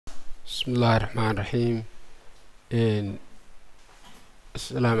بسم الله الرحمن الرحيم.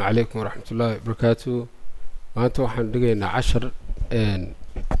 السلام عليكم ورحمة الله وبركاته. maanta waxaan dhigaynaa 10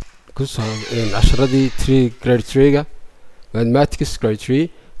 ku soo 10radii 3 grade 3ga mathematics grade 3.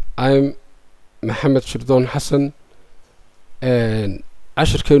 I'm Maxamed Shirdoon Xasan.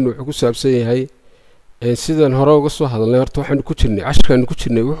 casharkeenu wuxuu ku saabsan yahay sidaan hore uga soo hadalnay. horta waxaan ku jirnay casharkan ku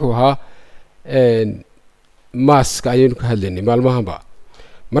jirnay wuxuu ahaa maska ayaynu ka hadlaynay maalmahanba.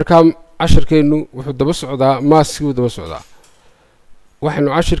 marka casharkeenu wuxuu daba socdaa maskii daba socdaa. waxaanu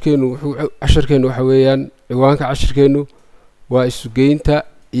casharkeenu waxa weeyaan ciwaanka casharkeenu waa isugeynta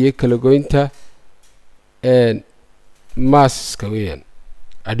iyo kala goynta masska weeyaan,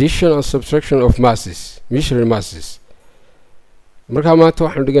 addition and subtraction of masses, measuring masses. marka maanta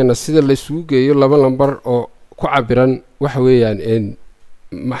waxaanu dhigaynaa sida la isugu geeyo laba lambar oo ku cabiran waxa weeyaan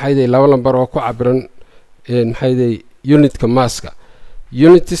maxayday laba lambar oo ku cabiran maxayday unitka maska.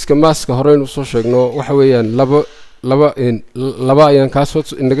 unitiska maska horeynu soo sheegno waxa weeyaan laba ayaan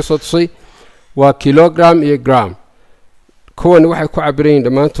inaga soo tusay, waa kilogram iyo gram. kuwan waxay ku cabiran yihiin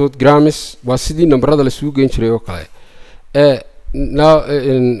dhammaantood grams, waa sidii nambarada la isugu geyn jiray oo kale. Now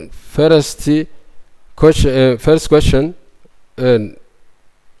first question,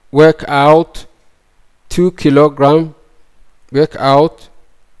 work out 2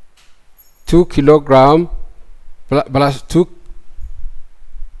 kilogram plus 2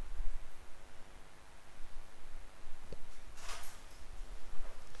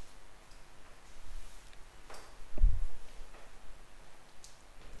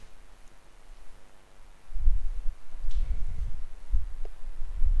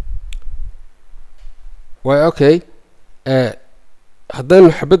 okay.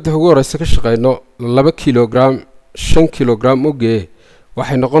 haddaynu xabadda ugu horeysa ka shaqeyno 2 kilogram 5 kilogram ugee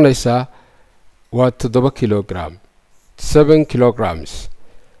waxay noqonaysaa waa 7 kilogram 7 kilograms.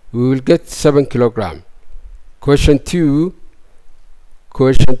 We will get 7 kilogram. Question 2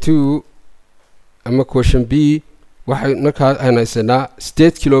 ama question B waxay markaa haysanaa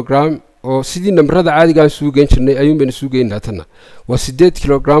 8 kilogram oo sidii nambarada caadiga aan soo geyn jirnay ayuun baynu soo geynaa. tanna waa 8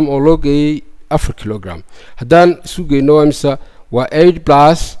 kilogram oo loo geeyay 4 kilogram. haddaan isu geyno waa mise waa 8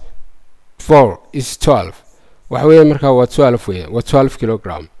 plus 4 is 12. waxa weeyaan markaa waa 12 weeyaan, waa 12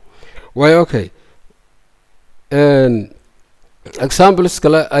 kilogram. way okay. examples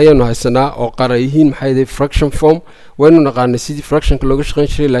kale ayaanu haysanaa oo qaar ay yihiin maxay yihiin fraction form. waynu naqaanay sidii fractionka looga shaqeyn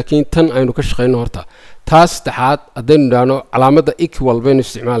jiray, laakiin tan aynu ka shaqeyno horta taas saddexaad haddaynu idhaahno calaamadda equal baynu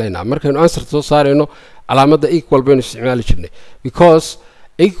isticmaalaynaa. markaynu answer soo saarayno calaamadda equal baynu isticmaali jirnay, because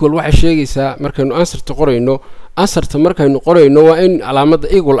equal waxay sheegaysaa markaynu answerta qorayno, answerta markaynu qorayno waa in calaamadda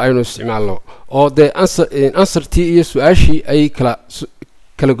equal aynu isticmaalno oo dee answertii iyo su-aashii ay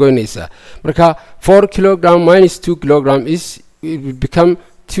kala goynaysaa. marka 4 kilogram minus 2 kilogram is will become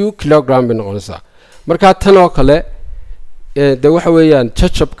 2 kilogram bay noqonaysaa. marka tan oo kale de waxa weeyaan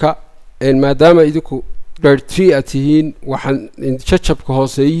jajabka, maadaama idinku grade 3 aad tihiin waxaan jajabka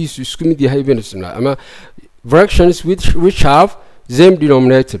hooseeyihiisu isku mid yahay baynu isticmaal ama fractions which have same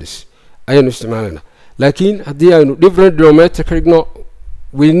denominators ayaynu isticmaalayna. laakiin haddii aynu different denominator ka dhigno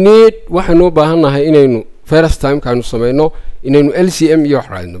waxaynu u baahannahay inaynu first time aynu samayno inaynu LCM iyo wax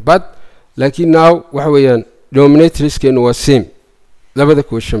raadino, but laakiin now waxa weeyaan denominatorskeenu waa same labada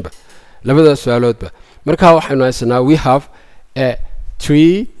questionba, labada su-aaloodba. marka waxaynu haysanaa we have a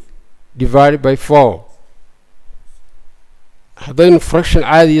 3 divided by 4. haddaynu fraction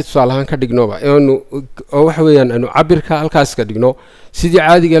caadiya tusaale ahaan ka dhignoba oo waxa weeyaan aynu cabirka halkaas ka dhigno sidii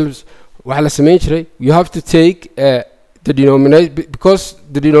caadiga waxa la sameyn jiray, you have to take the denominator, because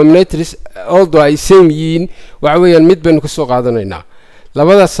the denominators although ay same yihiin waxa weeyaan mid baynu kasoo qaadanaynaa.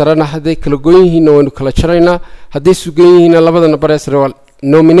 labada sarena hadday kala goyn yihiinna waynu kala jaraynaa, hadday sugan yihiinna labada nambar ee sare waa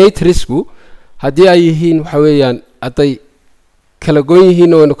nominatorsku haddii ay yihiin waxa weeyaan hadday kala goyn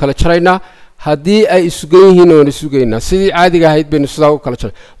yihiinna waynu kala jaraynaa, haddii ay isugan yihiinna waynu sugaynaa. sidii caadiga ahayd baynu sidaa u kala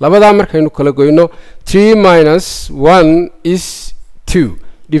jaray. labadaa markaynu kala goyno 3 minus 1 is 2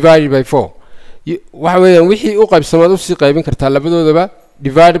 divided by 4. waxa weeyaan wixii u qaybsamaad usii qaybin kartaa labadoodaba,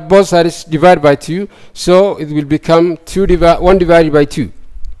 both sides divided by 2, so it will become 1 divided by 2.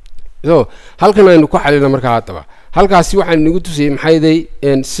 so halkan aynu ku xalina markaa. haddaba halkaasi waxaan nagu tusayay maxayday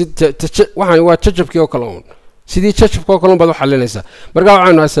waxaan waa jajabkii oo kale uun, sidii jajabka oo kale baad u xalinaysaa. markaa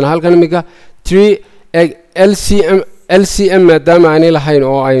waxaanu haysanaa halkan imika 3 LCM maadaama aanay lahayn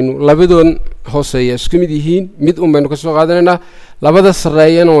oo aynu labadoon hooseeya isku mid yihiin, mid un baynu kasoo qaadanaynaa. labada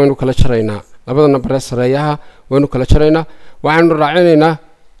sareeyana waynu kala jaraynaa, labada nambaree sareeyaha waynu kala jaraynaa. waxaanu raacinaynaa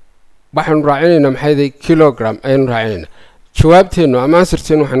maxayday kilogram ayaynu raacinaynaa. jawaabteennu ama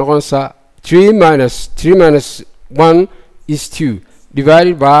answerteennu waxay noqonaysaa 3 minus 1 is 2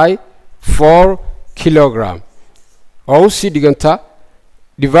 divided by 4 kilogram oo usii dhiganta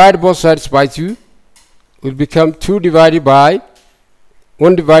divide both sides by 2 will become 2 divided by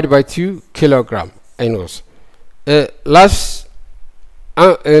 1 divided by 2 kilogram. I know. Last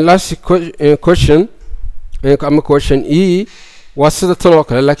question ama question E waa sida tan oo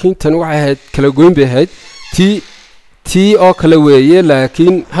kale, laakiin tan waxay ahayd kala goyn bay ahayd t oo kale weeye,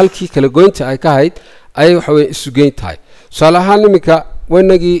 laakiin halkii kala goynta ay ka ahayd ayay waxa weeye isu geyn tahay. tusaale ahaan iminka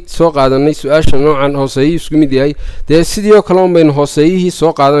waynagii soo qaadanay su-aasha noocan hooseeyihii isku mid yahay, dee sidii oo kale un baynu hooseeyihii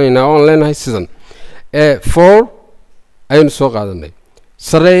soo qaadanaynaa oon leenahay sidan 4 ayaynu soo qaadanay.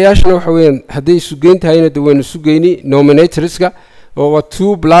 sareeyaashana waxa weeyaan hadday isu geyn tahayna de waynu isu geyni nominatorska oo waa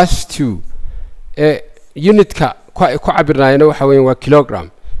 2 plus 2 unitka ku cabirnaayana waxa weeyaan waa kilogram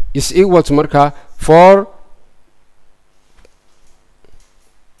is equal to markaa 4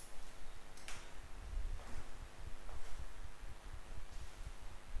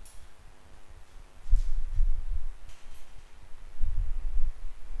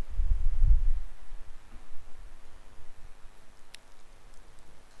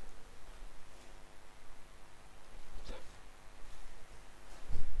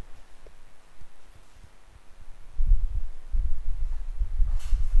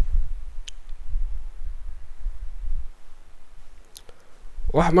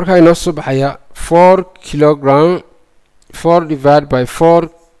 waxa markaa inoo soo baxaya 4 kilogram 4 divided by 4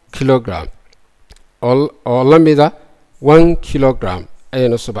 kilogram oo la mida 1 kilogram ayaa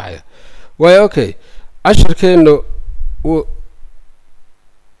inoo soo baxaya. waayo okay, casharkeenu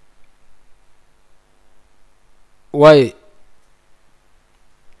waay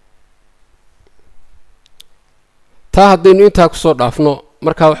taa haddaynu intaa kusoo dhaafno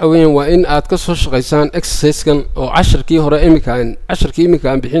marka waxa weeyaan waa in aad ka soo shaqaysaan exercise-kan oo casharkii hore imika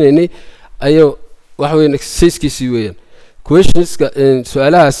aan bixinaynay ayo waxa weeyaan exercise-kiisii weeyaan questionska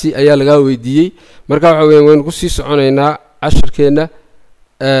su-aalahaasi ayaa laga weydiiyey. marka waxa weeyaan waynu ku sii soconaynaa casharkeena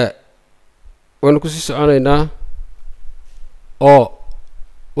waynu ku sii soconaynaa oo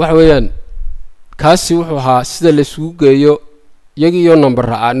waxa weeyaan kaasi wuxuu ahaa sida la isugu geeyo iyagiyo number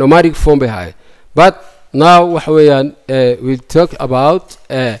raaca numeric form bay ahaayeen, but now waxa weeyaan we'll talk about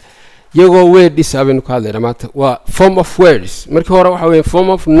iyagoo words abaynu ka hadlaynaa maanta. waa form of words. markii hore waxa weeyaan form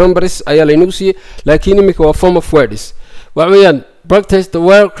of numbers ayaa laynagu siiyey, laakiin imika waa form of words. waxa weeyaan practice the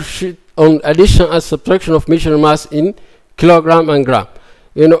worksheet on addition and subtraction of measured mass in kilogram and gram.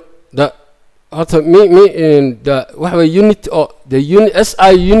 you know the the waxa weeye unit or the unit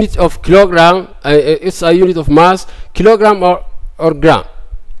SI unit of kilogram SI unit of mass kilogram or gram.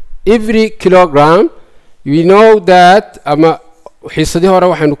 every kilogram we know that ama xiisadii hore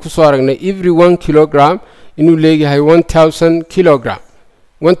waxaynu ku soo aragnay every 1 kilogram inuu leeyahay 1000 kilogram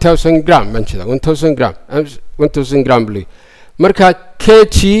 1000 gram baan jeedaa 1000 gram bli. marka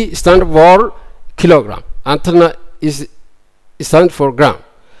kg stand for kilogram antana is stand for gram.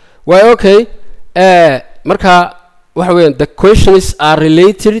 why okay, marka waxa weeyaan the questions are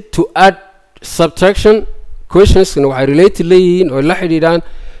related to add subtraction. questionsna waxay related leeyihiin oo la xidhiidhaan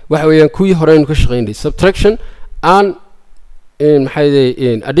waxa weeyaan kuwii hore aynu ka shaqaynay subtraction and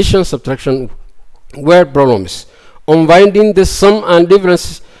in addition subtraction word problems on finding the sum and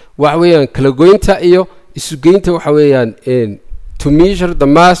difference. waxa weeyaan kala goynta iyo isu geynta waxa weeyaan to measure the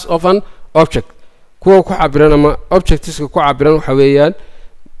mass of an object. kuwa ku cabiran ama objectska ku cabiran waxa weeyaan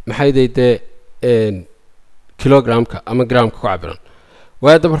maxay kilogramka ama gramka ku cabiran.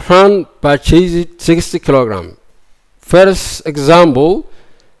 where the run purchased 60 kilogram. first example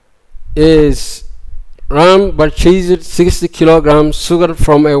is Ram purchased 60 kilograms sugar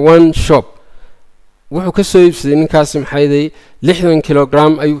from a one shop. wuxuu ka soo iibsaday ninkaasi maxay 60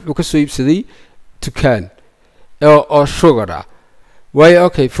 kilogram ay wuxuu ka soo iibsaday dukaan oo sugar ah. way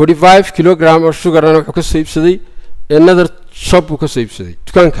okay 45 kilogram of sugar ana wuxuu ka soo iibsaday another shop uu ka soo iibsaday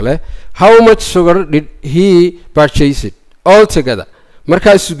dukaan kale. how much sugar did he purchase it all together?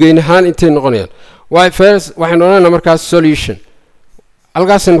 markaa isu geyn ahaan intay noqonayaan. why first waxaynu odhanaynaa markaa solution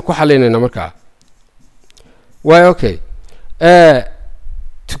halkaasaynu ku xalinaynaa markaa. why okay,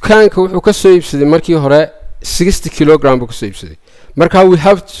 dukaanka wuxuu ka soo iibsaday markii hore 60 kilogram buu ka soo iibsaday. marka we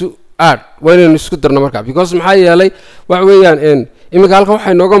have to add waa inaynu isku darno markaa because maxaa yeelay waxa weeyaan imika halkan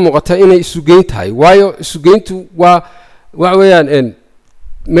waxay nooga muuqataa inay isu geyn tahay. waayo isu geyntu waa waxa weeyaan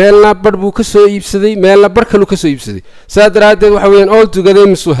meelna bar buu ka soo iibsaday meelna bar kaluu ka soo iibsaday. saa daraaddeed waxa weeyaan all together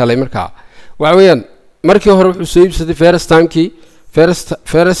misuu helay. markaa waxa weeyaan markii hore wuxuu soo iibsaday first timekii first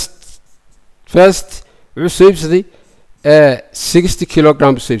wuxuu soo iibsaday 60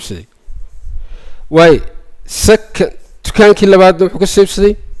 kilogram buu soo iibsaday. way second dukaankii labaadna wuxuu ka soo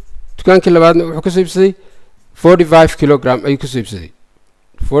iibsaday 45 kilogram ayuu ka soo iibsaday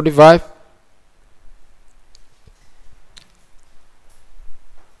 45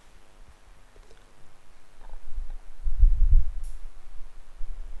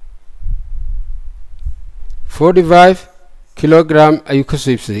 45 kilogram ayuu ka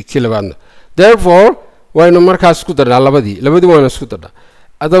soo iibsaday kii labaadna. Therefore waynu markaas isku darnaa labadii waynu isku darnaa.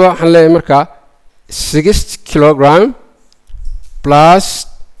 Adaba waxaan leeyahay markaa 60 kilogram plus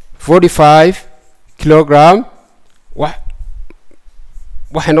 45 kilogram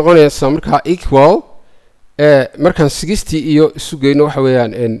waxay noqonaysaa markaa equal markaan 60 iyo isu geyno waxa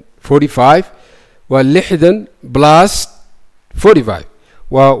weeyaan 45 waa 60 plus 45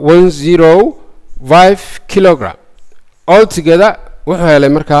 waa 105 kilogram. Altogether wuxuu helay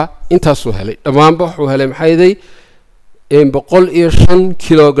markaa intaasuu helay dhammaanba wuxuu helay maxaa yeelay 105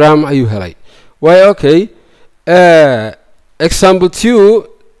 kilogram ayuu helay. Way okay. Example 2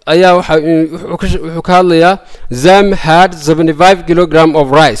 ayaa wuxuu ka hadlayaa Zam had 75 kilogram of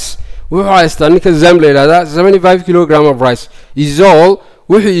rice. wuxuu haystaa ninka Zam la yiraahdaa 75 kilogram of rice. Is all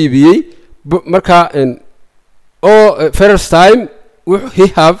wuxuu iibiyey markaa first time he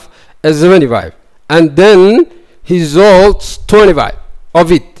have a 75 and then he sold 25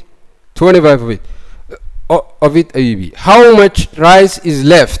 of it. 25 of it ayubi. How much rice is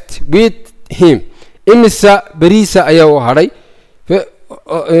left with him? Imisa bariisa ayaa u haray.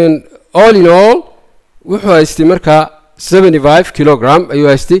 All in all wuxuu haystay markaa 75 kilogram ayuu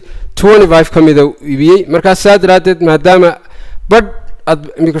haystay 25 kamida iibiyey. Markaa saadaradeed maadaama badh aad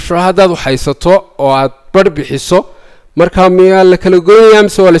mikasho hadaad haysato oo aad badh bixiso markaa miyaa la kala goynayaa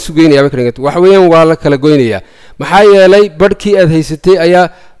mise waa la sugeynayaa bakringat waxa weeyaan waa la kala goynayaa maxaa yeelay badhkii aad haysatay ayaa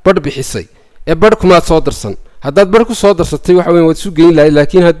badh bixisay badh kuma soo darsan haddaad badh ku soo darsatay waxa weeyaan waad sugeyn lahayd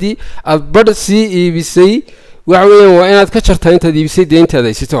laakiin haddii aad badh sii iibisay waxa weeyaan waa inaad ka jartaa intaad iibisay deyntaada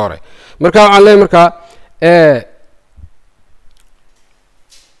haysatay hore markaa waxaan leeyahay markaa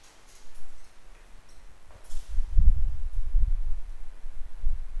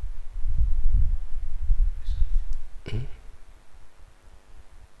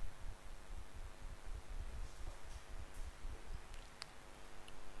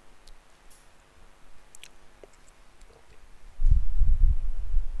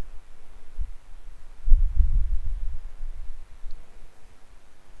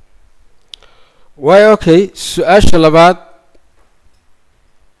way okay su'aasha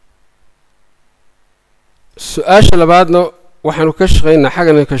labaadna waxaanu ka shaqeynaa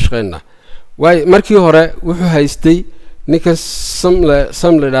xagana ka shaqeynaa way markii hore wuxuu haystay ninka sam la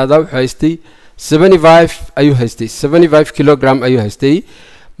yiraahdaa wuxuu haystay 75 ayuu haystay 75 kilogram ayuu haystay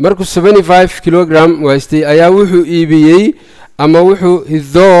markuu 75 kilogram haystay ayaa wuxuu iibiyey ama wuxuu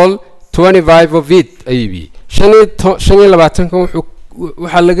hidol 25 of it ayuu 25 kan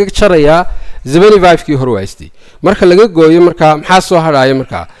waxa laga jarayaa 75 kii hore haystay marka laga gooyo marka maxaa soo haraaya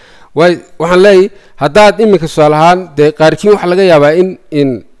marka way waxaan leeyahay hadaad imika su'aalahan de qaarkiin waxa laga yaabaa in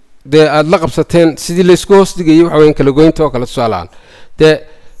de aad la qabsateen sidii la isku hoos dhigay waxa weyn kala goynta oo kala su'aalahan de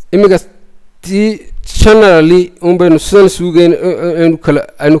imika generally baynu sidan suugeen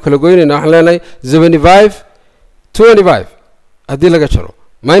aynu kala goynayna waxaan leenahay 75 25 haddii laga jaro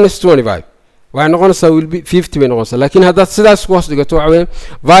 -25 waxay noqonaysaa will be 50 bay noqonaysaa laakiin haddaad sidaas ku hoos dhigato waxa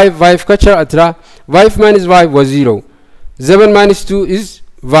weeye 5 ka jar atra 5 minus 5 was 0 7 minus 2 is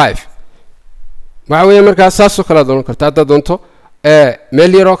 5 waxa weeye markaa saasoo kala doon kartaa haddaad doonto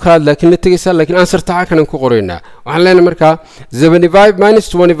meel yaroo kalaad laakiin la tegaysaa laakiin answer taca kanan ku qoraynaa waxaan leenahay markaa 75 minus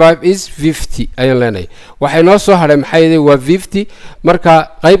 25 is 50 ayaan leenahay waxay noo soo hadhay maxaa yeelay waa 50 marka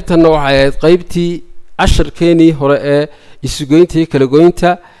qaybtanna waxay ahayd qaybtii casharkeenii hore ee isugoynta iyo kala goynta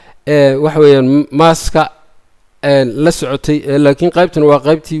waxa weeyaan maaska la socotay laakiin qaybtan waa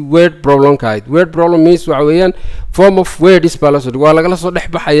qaybtii word problem ka ahayd word problem means waxa weeyaan form of words baa la soo dhigay waa laga soo dhex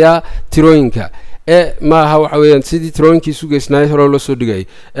baxayaa tirooyinka maaha waxa weeyaan sidii tirooyinkii isu geysnaay hore loo soo dhigay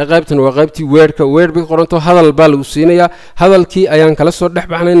qaybtan waa qaybtii wordka word bay qoranto hadal baa lagu siinayaa hadalkii ayaan kala soo dhex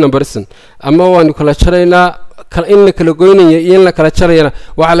baxnay numbersan ama waanu kala jaraynaa in la kala goynayo iyo in la kala jarayana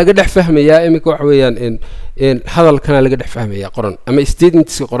waxa laga dhex fahmayaa imika waxa weeyaan hadalkana laga dhex fahmaya qoran ama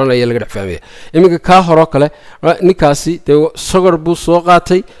statementska qoran ayaa laga dhex fahmaya imika ka horo kale ninkaasi de sugar buu soo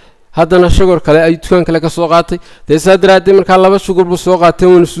qaatay haddana sugar kale ay dukaan kale ka soo qaatay de saadaraadii marka laba sugar buu soo qaatay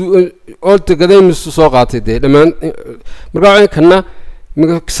oo tagaday soo qaatay de dhamaan marka kana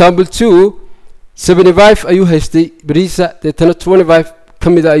example 2 75 ayuu haystay bariisa de tan 25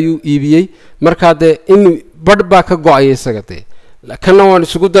 kamida ayuu iibiyey marka de in badh baa ka go'ay isaga de kana waan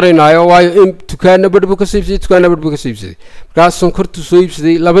isugu daraynaayo waayo in dukaana badh buu ka siibsaday dukaana badh buu ka siibsaday markaas sonkortu soo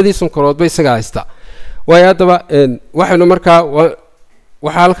iibsaday labadii sonkorood bay isaga haysta way hadaba waxaynu markaa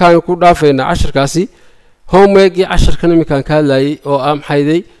waxa halkaan ku dhaafeynaa casharkaasi homework-gii casharkan imikaan ka hadlayay oo ah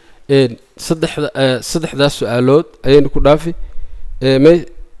maxayday saddexdaas su'aalood ayaynu ku dhaafi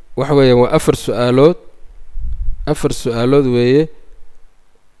waxa weeyaan waa afar su'aalood weeye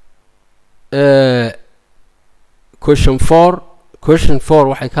question 4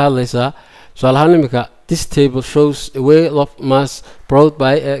 waxay ka hadlaysaa su'aalahan imika this table shows a way of mass brought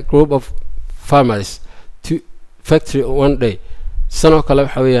by a group of farmers to factory one day sanoo kale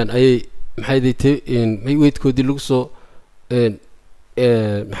waxa weeyaan ayay maxay weydkoodii lagu soo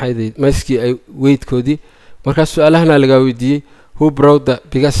maxay maaskii ay weydkoodii marka su'aalahana laga weydiiyay who brought the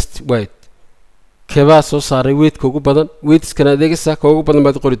biggest weight keba soo saaray weydka ugu badan weydskana adeegisa ka ugu badan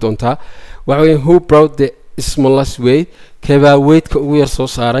baad qori doontaa waxa weeyaan who brought the smallest weight keba weydka ugu yar soo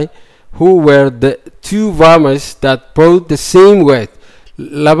saaray who were the two farmers that brought the same weight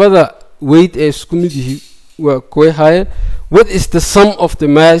labada weight ee isku mid yihiin waa kuway haayeen what is the sum of the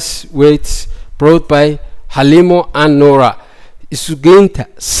mass weights brought by Halimo and Nora isugeynta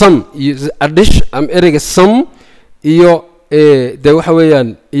sum iyo addition ereyga sum iyo de waxa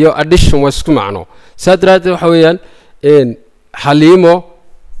weeyaan iyo addition waa isku macno sadraad waxa weeyaan Halimo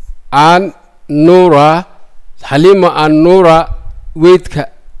and Nora weydka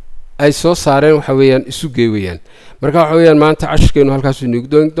ay soo saareen waxa weeyaan isu geeyeen marka waxa weeyaan maanta cashkeenu halkaas inuu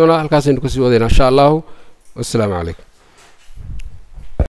doon doona halkaas inuu ku sii wadayna insha Allah والسلام عليكم